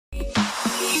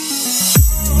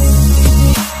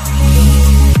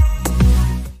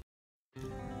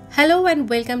Hello and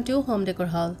welcome to Home Decor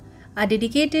Haul, a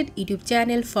dedicated YouTube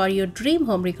channel for your dream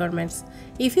home requirements.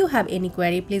 If you have any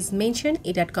query, please mention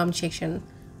it at comment section.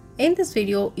 In this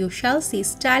video, you shall see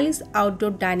stylish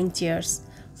outdoor dining chairs.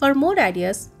 For more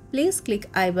ideas, please click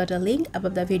I button link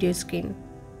above the video screen.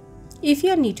 If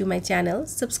you are new to my channel,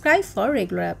 subscribe for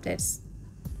regular updates.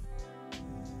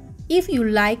 If you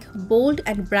like bold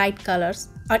and bright colors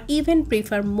or even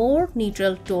prefer more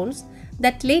neutral tones,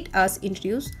 that let us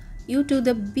introduce you to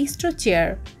the bistro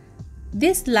chair.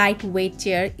 This lightweight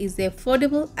chair is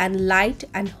affordable and light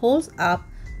and holds up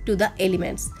to the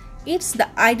elements. It's the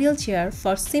ideal chair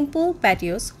for simple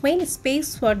patios when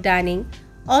space for dining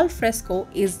al fresco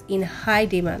is in high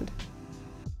demand.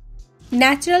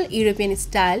 Natural European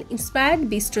style inspired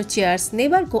bistro chairs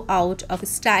never go out of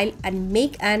style and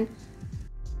make an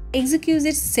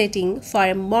exquisite setting for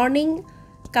a morning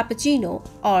cappuccino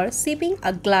or sipping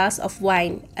a glass of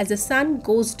wine as the sun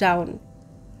goes down.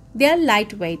 They are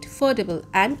lightweight, foldable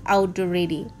and outdoor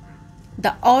ready.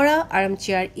 The Aura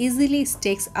armchair easily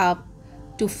stacks up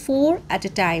to 4 at a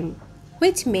time,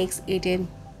 which makes it a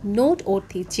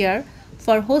noteworthy chair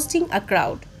for hosting a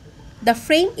crowd. The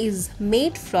frame is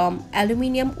made from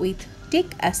aluminum with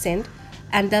teak accent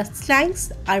and the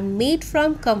slings are made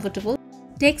from comfortable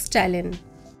textile.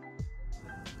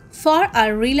 For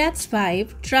a relaxed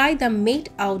vibe, try the Mate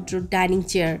Outdoor Dining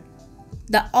Chair.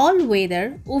 The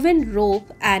all-weather woven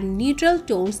rope and neutral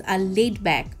tones are laid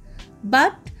back,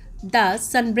 but the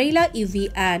Sunbrella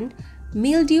UV and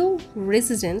mildew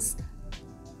resistance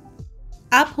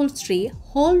upholstery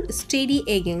hold steady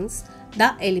against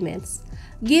the elements.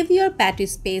 Give your patio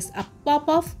space a pop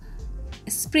of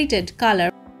spirited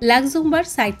color. Luxembourg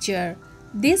side chair.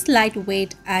 These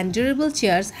lightweight and durable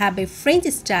chairs have a French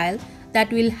style that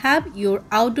will have your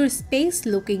outdoor space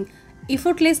looking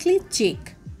effortlessly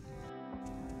chic.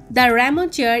 The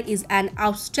Ramon chair is an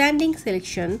outstanding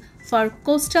selection for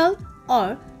coastal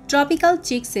or tropical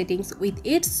chic settings with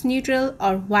its neutral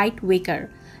or white wicker.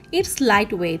 It's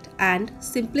lightweight and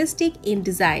simplistic in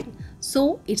design,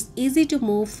 so it's easy to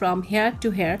move from here to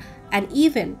here and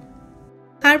even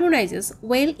harmonizes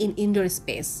well in indoor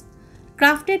space.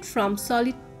 Crafted from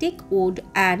solid teak wood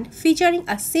and featuring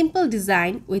a simple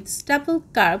design with stubble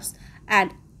curves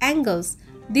and angles,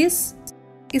 this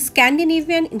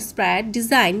Scandinavian-inspired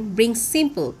design brings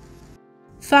simple,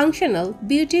 functional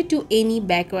beauty to any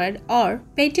backyard or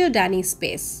patio dining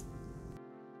space.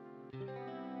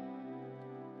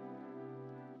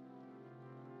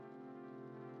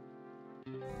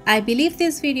 I believe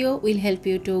this video will help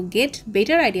you to get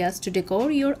better ideas to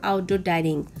decor your outdoor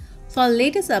dining. For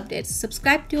latest updates,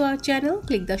 subscribe to our channel,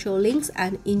 click the show links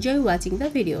and enjoy watching the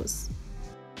videos.